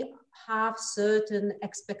we have certain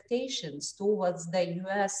expectations towards the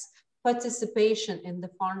US participation in the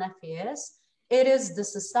foreign affairs, it is the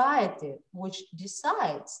society which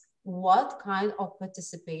decides what kind of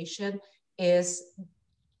participation is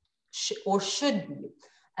or should be.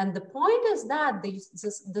 And the point is that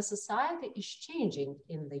the society is changing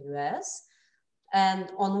in the US. And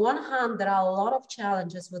on one hand, there are a lot of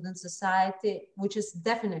challenges within society, which is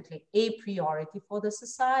definitely a priority for the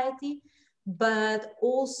society, but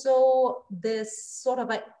also this sort of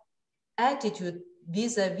an attitude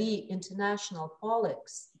vis-a-vis international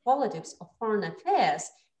politics of foreign affairs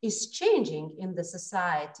is changing in the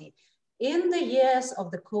society. In the years of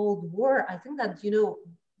the Cold War, I think that, you know,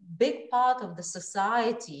 big part of the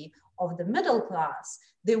society of the middle class,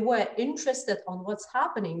 they were interested on what's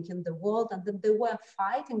happening in the world, and that they were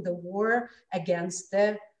fighting the war against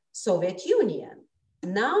the Soviet Union.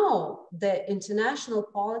 Now the international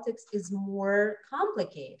politics is more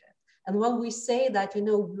complicated. And when we say that,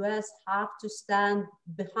 US have to stand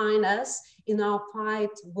behind us in our fight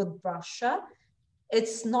with Russia,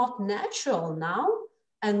 it's not natural now.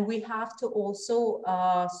 And we have to also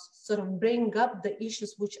sort of bring up the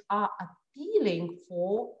issues which are appealing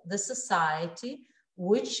for the society,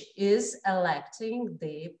 which is electing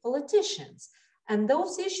the politicians. And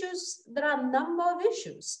those issues, there are a number of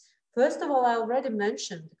issues. First of all, I already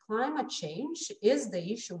mentioned climate change is the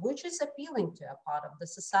issue which is appealing to a part of the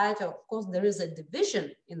society. Of course, there is a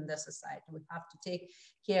division in the society. We have to take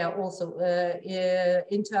care also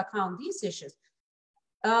into account these issues.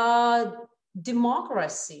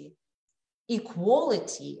 Democracy,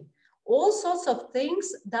 equality, all sorts of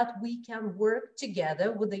things that we can work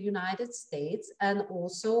together with the United States and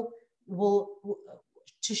also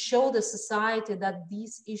to show the society that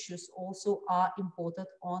these issues also are important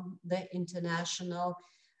on the international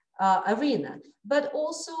arena, but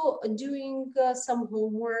also doing some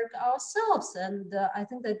homework ourselves. And I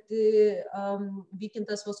think that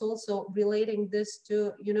Vykintas was also relating this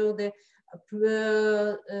to,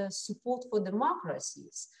 the support for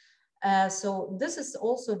democracies. So this is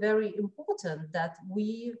also very important, that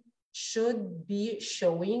we should be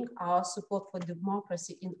showing our support for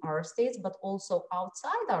democracy in our states, but also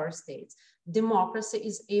outside our states. Democracy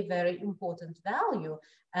is a very important value,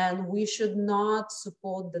 and we should not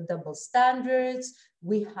support the double standards.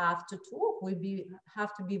 We have to talk,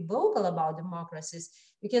 have to be vocal about democracies,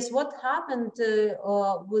 because what happened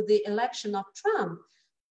with the election of Trump,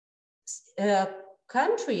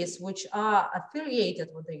 countries which are affiliated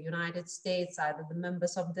with the United States, either the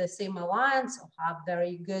members of the same alliance or have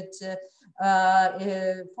very good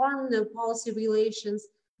foreign policy relations,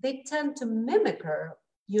 they tend to mimic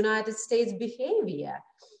United States behavior.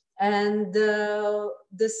 And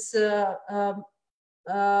this sort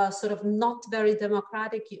of not very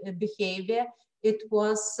democratic behavior, it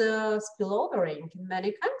was spillovering in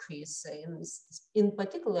many countries, in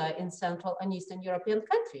particular in Central and Eastern European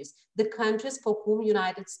countries, the countries for whom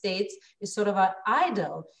United States is sort of an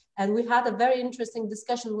idol. And we had a very interesting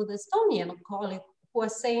discussion with Estonian colleague who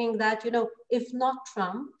was saying that, if not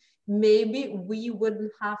Trump, maybe we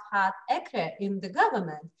wouldn't have had EKRE in the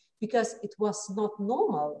government, because it was not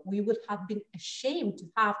normal. We would have been ashamed to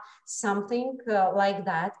have something like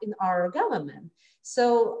that in our government.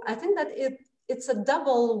 So I think that it's a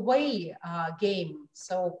double way game.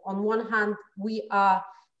 So on one hand, we are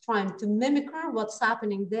trying to mimic what's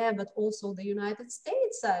happening there, but also the United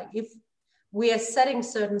States. If we are setting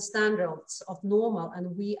certain standards of normal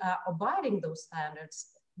and we are abiding those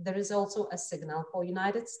standards, there is also a signal for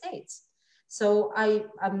United States. So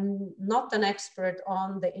I'm not an expert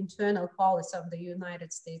on the internal policy of the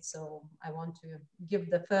United States, so I want to give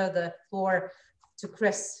the further floor to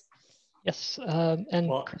Chris. Yes,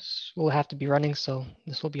 and Chris will have to be running, so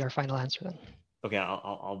this will be our final answer then. Okay,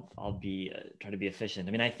 I'll be try to be efficient.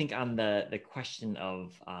 I mean, I think on the question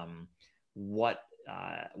of what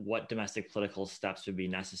domestic political steps would be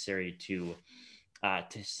necessary to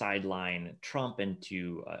sideline Trump and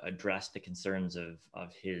to address the concerns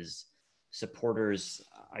of his supporters,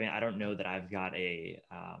 I mean, I don't know that I've got a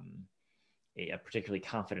particularly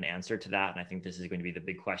confident answer to that. And I think this is going to be the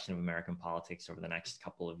big question of American politics over the next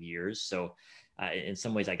couple of years. So in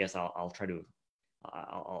some ways, I guess I'll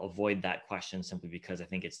avoid that question simply because I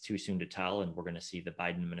think it's too soon to tell. And we're going to see the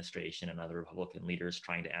Biden administration and other Republican leaders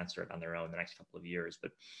trying to answer it on their own the next couple of years.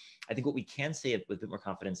 But I think what we can say with a bit more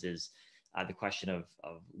confidence is the question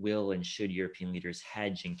of will and should European leaders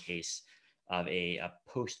hedge in case of a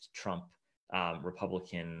post-Trump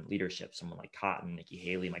Republican leadership, someone like Cotton, Nikki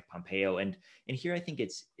Haley, Mike Pompeo. And here I think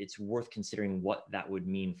it's worth considering what that would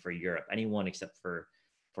mean for Europe. Anyone except for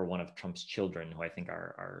one of Trump's children, who I think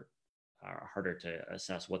are harder to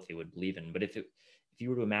assess what they would believe in. But if you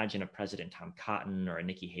were to imagine a President Tom Cotton or a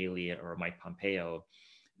Nikki Haley or a Mike Pompeo,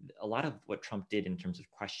 a lot of what Trump did in terms of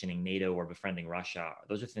questioning NATO or befriending Russia,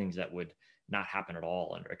 those are things that would not happen at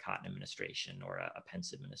all under a Cotton administration or a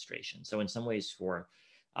Pence administration. So in some ways, for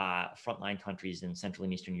frontline countries in Central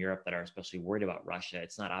and Eastern Europe that are especially worried about Russia,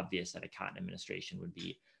 it's not obvious that a Cotton administration would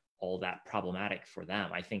be all that problematic for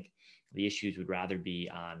them. I think the issues would rather be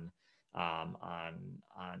on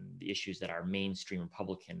the issues that are mainstream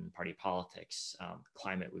Republican Party politics.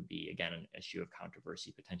 Climate would be, again, an issue of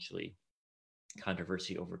controversy, potentially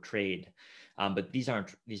controversy over trade. But these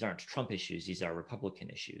aren't Trump issues, these are Republican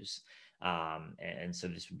issues. And so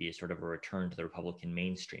this would be a sort of a return to the Republican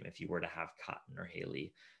mainstream if you were to have Cotton or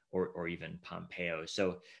Haley or even Pompeo.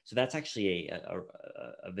 So that's actually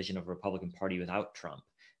a vision of a Republican Party without Trump.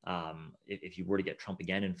 If you were to get Trump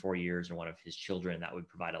again in 4 years or one of his children, that would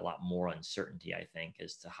provide a lot more uncertainty, I think,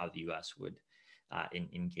 as to how the U.S. would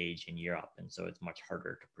engage in Europe. And so it's much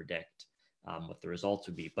harder to predict what the results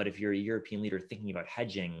would be. But if you're a European leader thinking about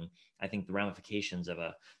hedging, I think the ramifications of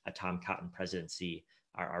a Tom Cotton presidency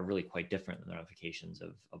are really quite different than the ramifications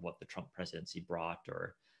of what the Trump presidency brought,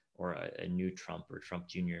 or a new Trump or Trump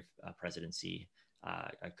Jr. Presidency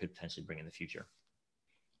could potentially bring in the future.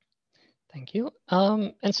 Thank you.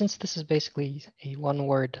 And since this is basically a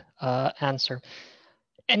one-word answer,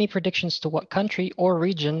 any predictions to what country or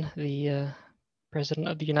region the President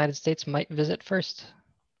of the United States might visit first?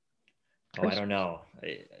 Oh, I don't know.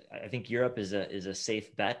 I think Europe is a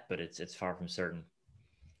safe bet, but it's far from certain.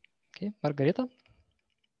 Okay, Margarita?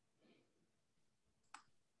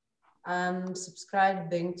 I'm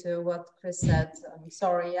subscribing to what Chris said. I'm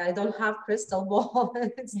sorry, I don't have crystal ball.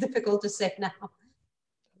 It's difficult to say now.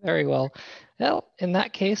 Very well. Well, in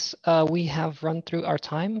that case, we have run through our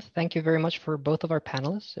time. Thank you very much for both of our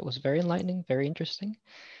panelists. It was very enlightening, very interesting.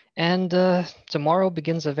 And tomorrow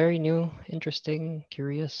begins a very new, interesting,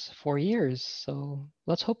 curious 4 years. So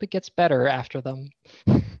let's hope it gets better after them.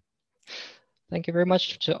 Thank you very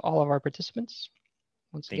much to all of our participants.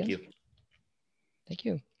 Once again. Thank you. Thank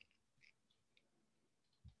you.